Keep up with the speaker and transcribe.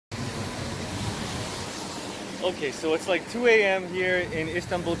Okay, so it's like 2 a.m. here in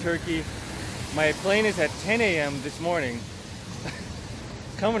Istanbul, Turkey. My plane is at 10 a.m. this morning.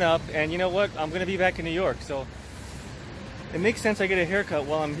 Coming up, and you know what? I'm gonna be back in New York, so it makes sense I get a haircut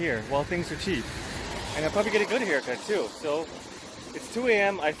while I'm here, while things are cheap. And I'll probably get a good haircut too. So it's 2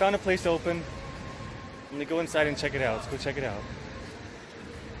 a.m. I found a place open. I'm gonna go inside and check it out. Let's go check it out.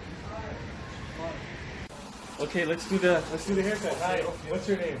 Okay, let's do the haircut. Hi, what's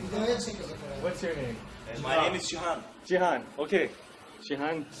your name? What's your name? My name is Cihan. Cihan. Okay.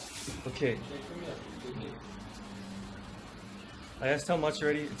 Cihan. Okay. I asked how much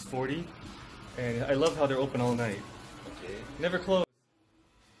already. It's 40. And I love how they're open all night. Okay. Never close.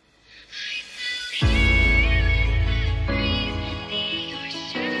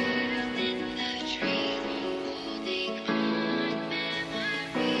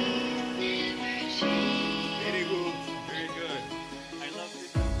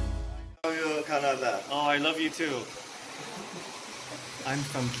 Canada. Oh, I love you too. I'm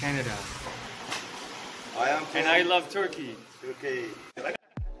from Canada. I am from And I love Turkey. Turkey.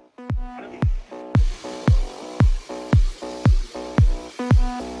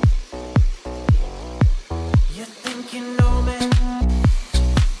 You think you know me?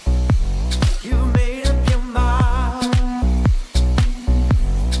 You made up your mind.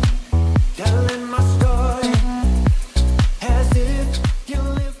 Telling my story as if you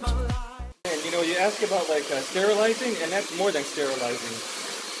live my life. And you know, you ask about like sterilizing, and that's more than sterilizing.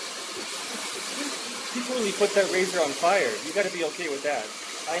 He totally put that razor on fire. You gotta be okay with that.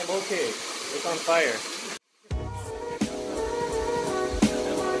 I am okay. It's on fire.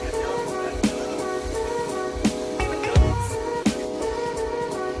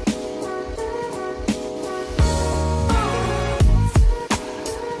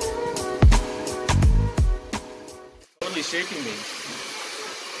 Totally shaking me.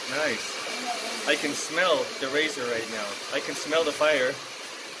 Nice. I can smell the razor right now. I can smell the fire.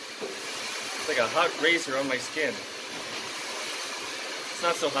 It's like a hot razor on my skin. It's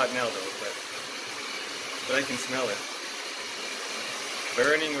not so hot now though, but I can smell it.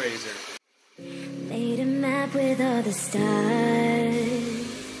 Burning razor. Made a map with all the stars,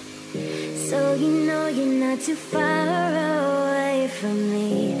 so you know you're not too far away from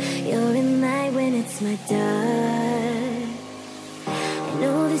me. You're in my when it's my dark. I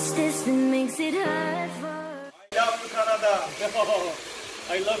know this distance makes it hard for. I love you, Canada. Oh,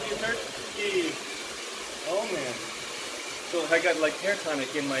 I love you, Turkey. Oh man. So I got like hair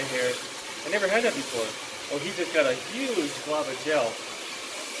tonic in my hair. I never had that before. Oh, he just got a huge blob of gel.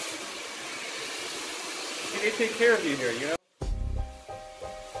 See, they take care of you here, you know?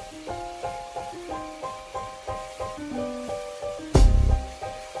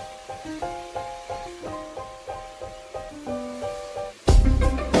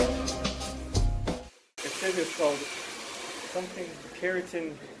 It says it's called something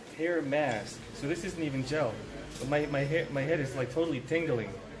keratin hair mask. So this isn't even gel. But my head is like totally tingling.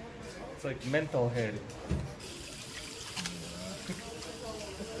 It's like menthol head.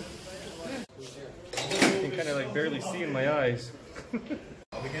 You can kind of like barely see in my eyes. I'm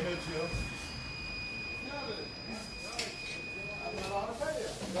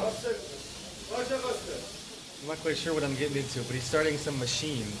not quite sure what I'm getting into, but he's starting some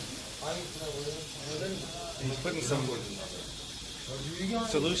machine. He's putting some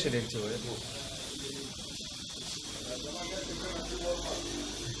solution into it.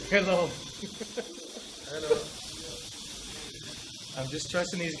 Hello. Hello. I'm just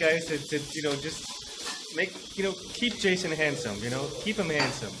trusting these guys to you know, just make, you know, keep Jason handsome, you know? Keep him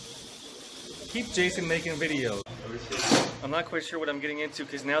handsome. Keep Jason making videos. I'm not quite sure what I'm getting into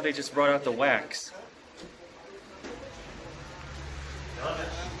because now they just brought out the wax.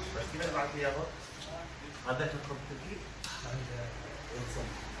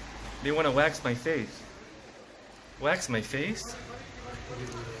 They want to wax my face. Wax my face?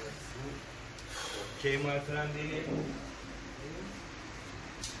 Okay, my friend.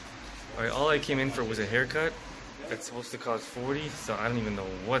 Alright, all I came in for was a haircut. That's supposed to cost 40, so I don't even know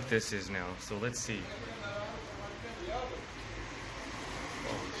what this is now. So let's see.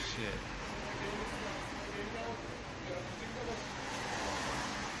 Oh shit.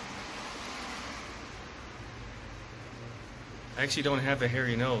 I actually don't have a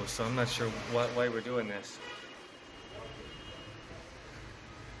hairy nose, so I'm not sure why we're doing this.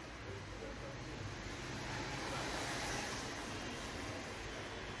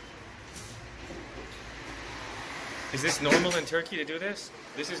 Is this normal in Turkey to do this?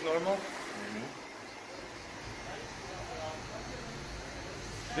 This is normal? Mm-hmm.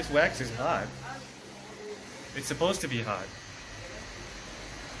 This wax is hot. It's supposed to be hot.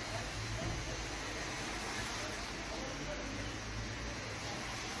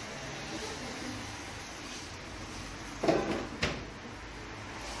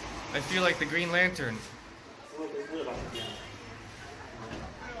 I feel like the Green Lantern.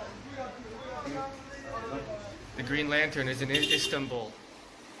 The Green Lantern is in Istanbul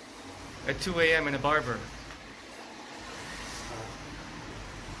at 2 a.m. in a barber.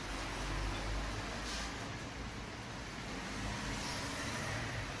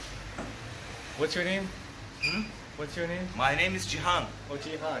 What's your name? What's your name? My name is Cihan. Oh,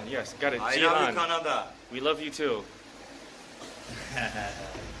 Jihan. Yes, got it. I love you Jihan. Canada. We love you too.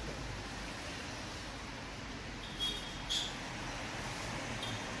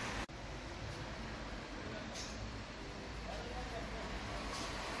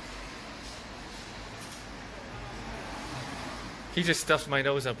 He just stuffed my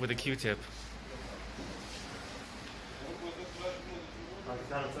nose up with a Q-tip.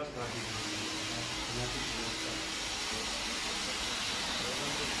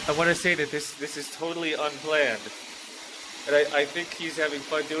 I want to say that this is totally unplanned. And I think he's having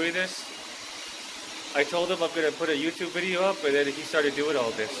fun doing this. I told him I'm going to put a YouTube video up, and then he started doing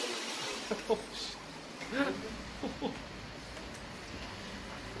all this. Oh,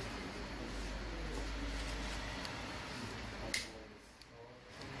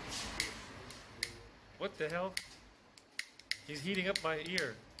 what the hell? He's heating up my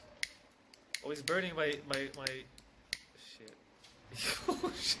ear. Oh, he's burning my shit.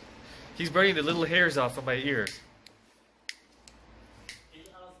 Oh, shit. He's burning the little hairs off of my ears.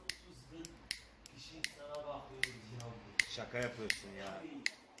 Şaka yapıyorsun ya.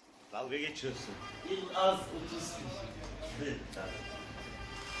 Dalga geçiyorsun.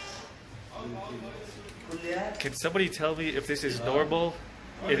 Can somebody tell me if this is normal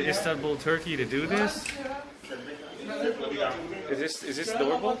in Istanbul, Turkey to do this? Is this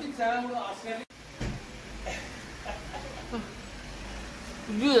normal?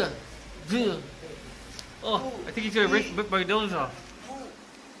 Oh, I think he's gonna rip my nose off.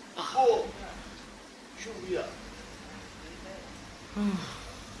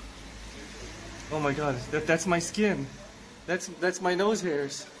 Oh my god, that's my skin. That's my nose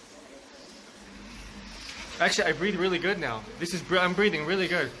hairs. Actually, I breathe really good now. I'm breathing really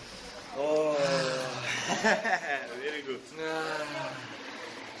good. Oh. Very good.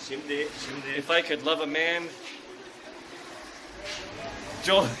 Şimdi. If I could love a man,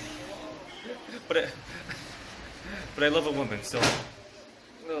 Joel. But I love a woman, so.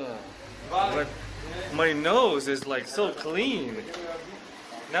 But my nose is like so clean.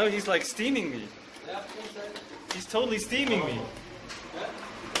 Now he's like steaming me. He's totally steaming me.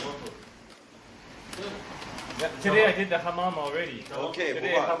 Today I did the hammam already. Okay,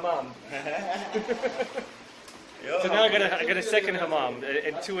 Today bu var. hammam. So now I got a second hammam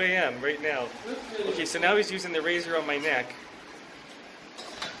at 2 a.m. right now. Okay, so now he's using the razor on my neck.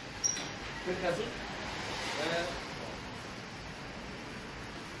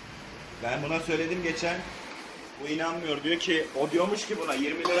 Ben buna söyledim geçen. Bu inanmıyor. Diyor ki o diyormuş ki buna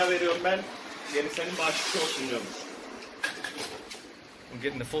 20 lira veriyorum ben. Geri senin bağışıklı olsun diyormuş. I'm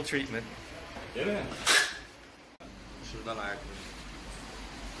getting the full treatment. Değil mi? Şuradan ayakları.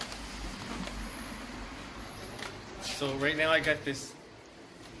 So right now I got this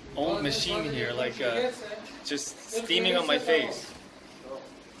old machine here, like just steaming on my face.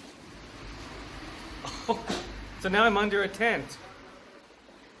 So now I'm under a tent.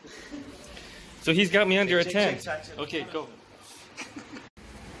 So he's got me under a tent. Okay, go.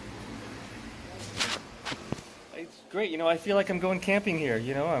 It's great. You know, I feel like I'm going camping here.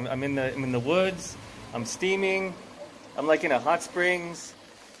 You know, I'm in the woods. I'm steaming. I'm like in a hot springs.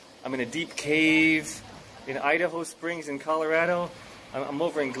 I'm in a deep cave in Idaho Springs in Colorado. I'm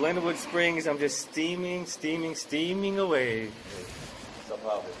over in Glenwood Springs. I'm just steaming away.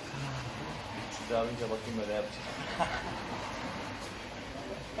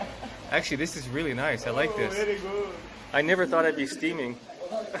 Actually, this is really nice. I like this. Very good. I never thought I'd be steaming.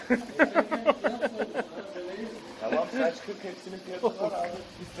 Tamam saç kırk hepsinin fiyatı var abi.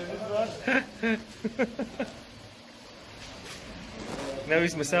 Listemiz var. Now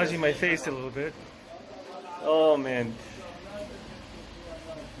he's massaging my face a little bit. Oh man.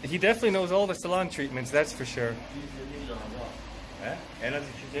 He definitely knows all the salon treatments, that's for sure. He? En az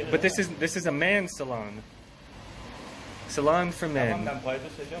 250 But this is a man's salon. Salon for men. Tamam ben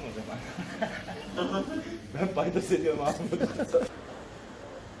paydos ediyorum o zaman. Ben paydos ediyorum abi.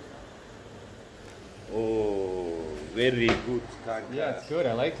 Oh, very good kanka. Yeah, it's good.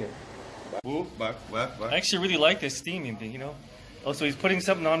 I like it. Bu bak. I actually really like this steaming thing, you know. Also, he's putting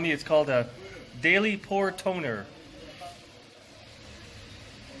something on me. It's called a daily pore toner.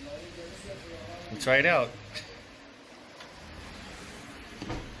 We'll try it out.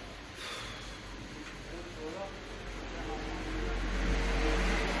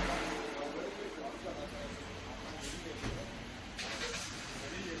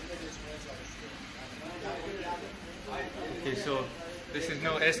 so this is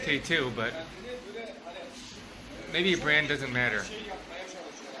no SK2, but maybe brand doesn't matter.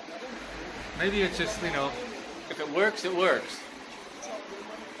 Maybe it's just, you know, if it works, it works.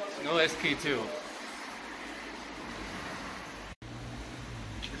 No SK2.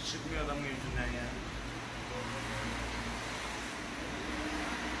 Çıkmıyor adamın yüzünden ya.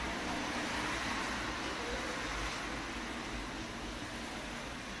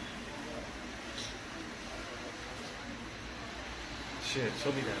 Shit,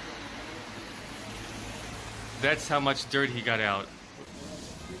 show me that. That's how much dirt he got out.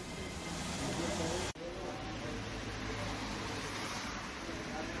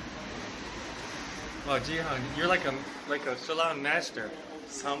 Oh, Jihan, you're like a salon master.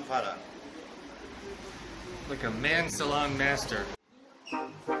 Sampara. Like a man salon master.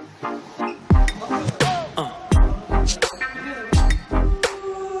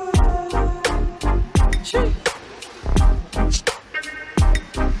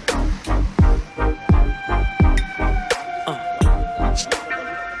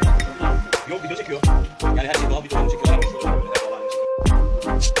 Yok video çekiyor. Yani her şey doğal video çekiyorlar.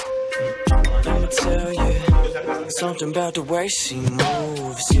 Let me tell you something about the way she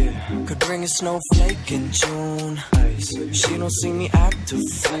moves, yeah. Could bring a snowflake in June. She don't see me act a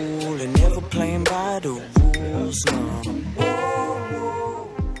fool and never playing by the rules, no.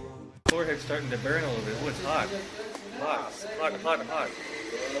 Forehead's starting to burn a little bit. Oh, it's hot. Hot.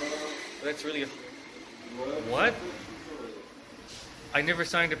 That's really... What? I never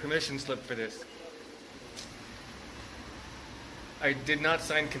signed a permission slip for this. I did not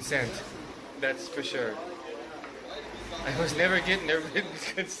sign consent. That's for sure. I was never getting a written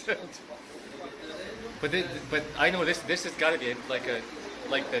consent. But I know this has got to be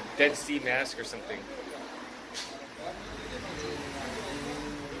like the Dead Sea mask or something.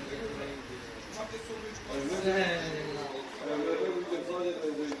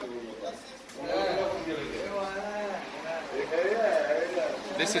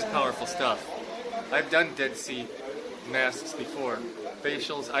 This is powerful stuff. I've done Dead Sea masks before,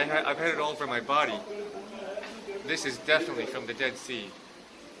 facials. I've had it all over my body. This is definitely from the Dead Sea.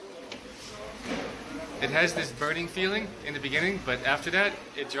 It has this burning feeling in the beginning, but after that,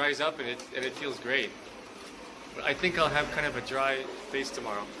 it dries up and it feels great. But I think I'll have kind of a dry face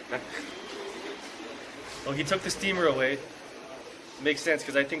tomorrow. Well, he took the steamer away. Makes sense,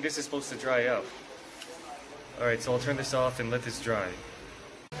 because I think this is supposed to dry up. Alright, so I'll turn this off and let this dry.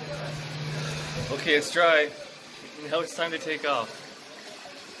 Okay, it's dry. Now it's time to take off.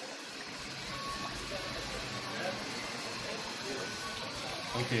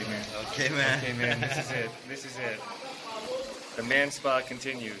 Okay, man. Okay, man. Okay, man. This is it. This is it. The man spa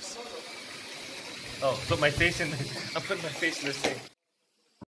continues. Oh, put my face in. I'm putting my face in this thing.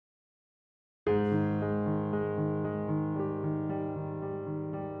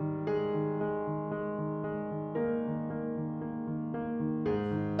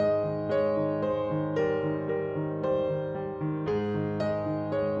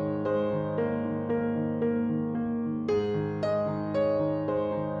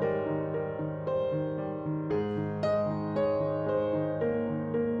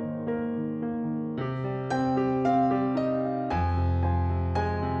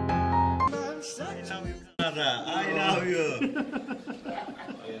 I love you.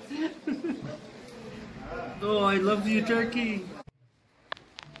 Oh, I love you, Turkey.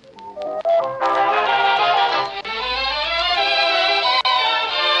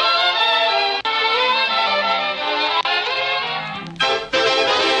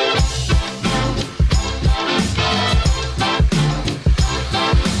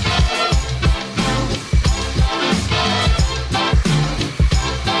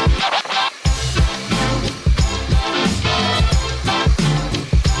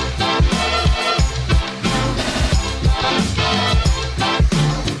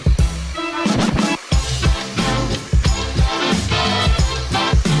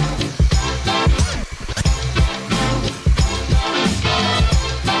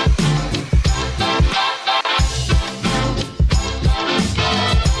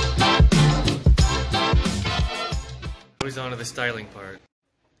 On to the styling part.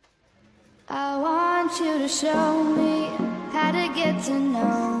 I want you to show me how to get to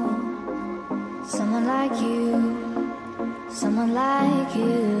know someone like you, someone like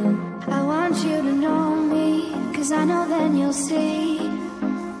you. I want you to know me, 'cause I know then you'll see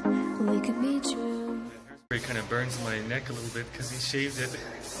we could be true. It kind of burns my neck a little bit because he shaved it.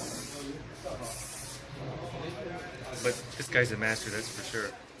 But this guy's a master, that's for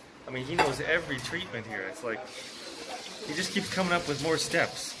sure. I mean, he knows every treatment here. It's like he just keeps coming up with more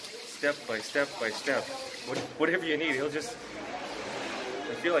steps, step by step by step. Whatever you need, he'll just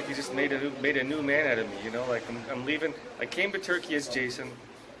I feel like he just made a new man out of me, you know? Like I'm leaving. I came to Turkey as Jason.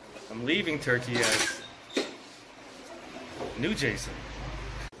 I'm leaving Turkey as new Jason.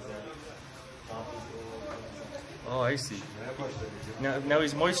 Oh, I see. Now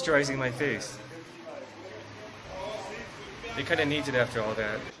he's moisturizing my face. It kind of needs it after all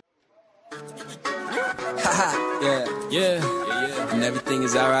that. Yeah. And everything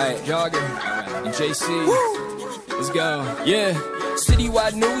is alright. Jogger. And JC. Let's go. Yeah.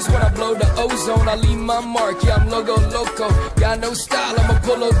 Citywide news when I blow the ozone, I leave my mark, yeah, I'm logo loco. Got no style, I'm a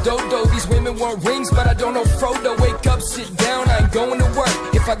polo dodo. These women want rings, but I don't know Frodo. Wake up, sit down, I ain't going to work.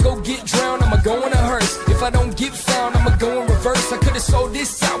 If I go get drowned, I'ma go in a hearse. If I don't get found, I'ma go in reverse. I could've sold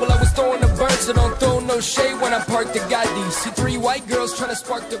this out while I was throwing the birds. So don't throw no shade when I park the Gotti. See 3 white girls trying to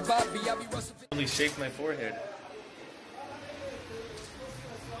spark the Bobby. I be Russell. Only shake my forehead.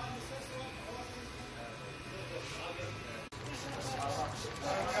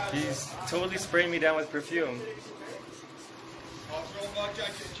 He's totally spraying me down with perfume.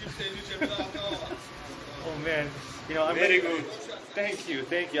 Oh man, you know, I'm very good. Thank you.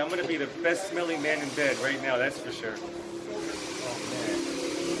 I'm gonna be the best smelling man in bed right now, that's for sure. Oh man.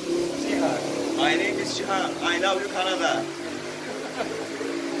 Şehit. My name is Cihan. I love you, Canada.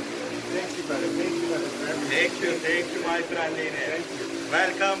 Thank you, brother. Thank you, brother. For everything. Thank you, my friend. Thank you.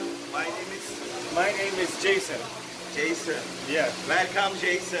 Welcome. My name is Jason. Jason. Yeah. Welcome,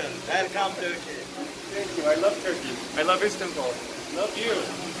 Jason. Welcome, Turkey. Thank you. I love Turkey. I love Istanbul. Love you.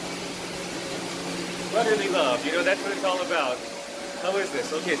 Brotherly love. You know, that's what it's all about. How is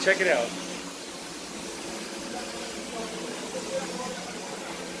this? Okay, check it out.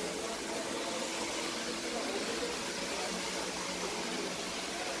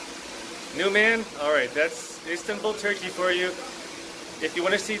 New man? Alright, that's Istanbul, Turkey for you. If you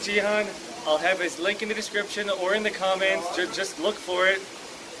want to see Cihan, I'll have his link in the description or in the comments. Just look for it,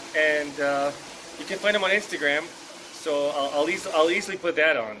 and you can find him on Instagram. So I'll easily put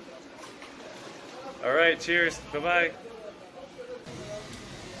that on. All right, cheers. Bye bye.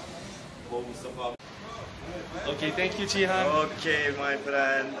 Okay, thank you, Cihan. Okay, my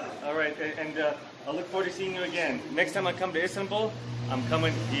friend. All right, and I'll look forward to seeing you again. Next time I come to Istanbul, I'm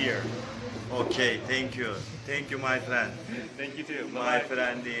coming here. Okay, thank you. Thank you, my friend. Thank you too. My Bye.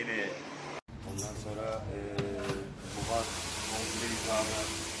 friend yine. Ondan sonra buhar komple ikramlar.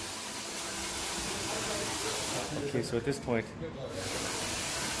 Okay, so at this point,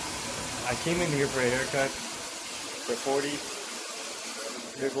 I came in here for a haircut for 40.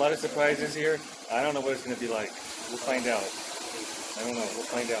 There's a lot of surprises here. I don't know what it's going to be like. We'll find out. I don't know. We'll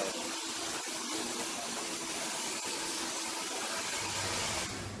find out.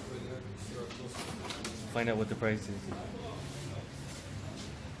 Find out what the price is.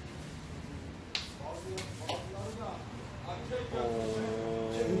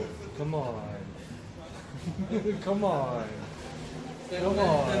 Oh, come on. Come on. Come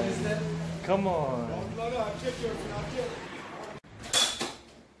on. Come on.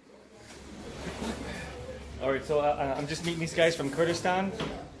 Alright, so I'm just meeting these guys from Kurdistan.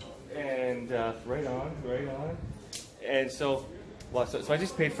 And right on. And so I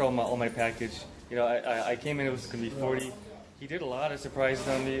just paid for all my package. You know, I came in, it was going to be 40. He did a lot of surprises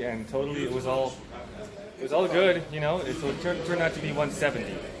on me, and totally it was all good, you know. So it turned out to be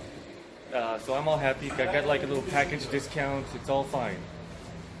 170. So I'm all happy. I got like a little package discount. It's all fine.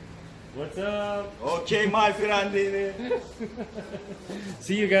 What's up? Okay, my friend yine.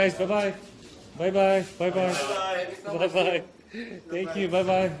 See you guys. Bye-bye. Bye-bye. Bye-bye. Bye-bye. Thank you.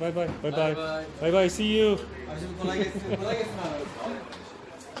 Bye-bye. Bye-bye. Bye-bye. Bye-bye. See you.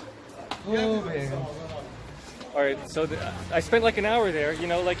 Oh, man. All right, so I spent like an hour there, you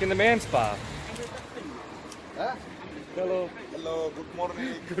know, like in the man spa. Huh? Hello. Hello, good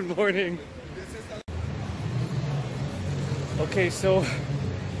morning. Good morning. Okay, so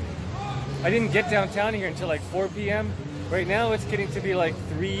I didn't get downtown here until like 4 p.m. Right now it's getting to be like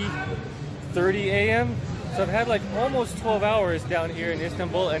 3:30 a.m. So I've had like almost 12 hours down here in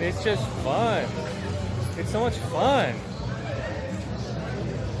Istanbul, and it's just fun. It's so much fun.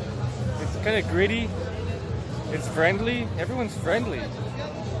 It's kind of gritty. It's friendly. Everyone's friendly.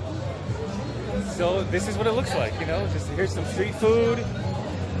 So this is what it looks like, you know. Just here's some street food.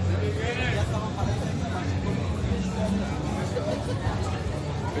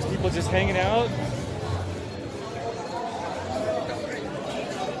 There's people just hanging out.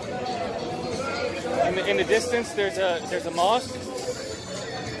 In the distance, there's a mosque.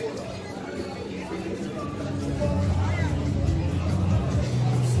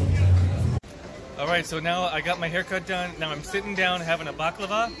 All right, so now I got my haircut done. Now I'm sitting down having a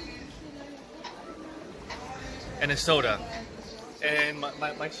baklava and a soda. And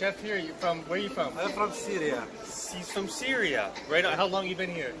my chef here, you from where are you from? I'm from Syria. He's from Syria. Right on. How long you been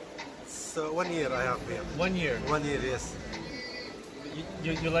here? So 1 year I have here. 1 year. 1 year, yes.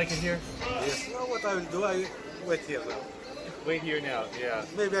 You like it here? Yes. Now what I will do, I wait here now. Wait here now. Yeah.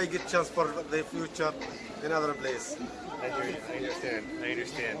 Maybe I get chance for the future in other place. I hear you. I understand. I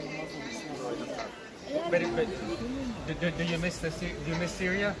understand. But do you miss do you miss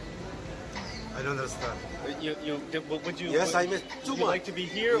Syria? I don't understand. Would you? Yes, I miss Would too you much. like to be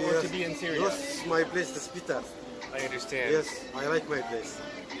here or to be in Syria? Yes, my place is better. I understand. Yes, I like my place.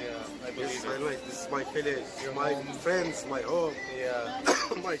 Yeah, I believe Yes, it. I like. This is my village, my friends, my home,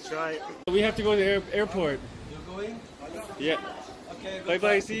 Yeah. my child. We have to go to the airport. You're going? Yeah. Okay. Bye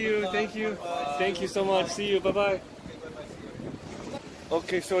bye. See you. Thank you. Thank you so much. See you. Bye bye.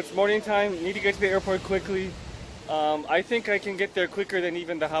 Okay, so it's morning time. Need to get to the airport quickly. I think I can get there quicker than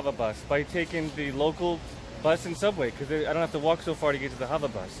even the Hava bus by taking the local bus and subway because I don't have to walk so far to get to the Hava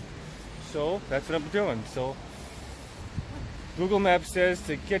bus. So that's what I'm doing. So Google Maps says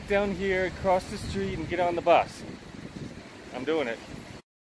to get down here, cross the street, and get on the bus. I'm doing it.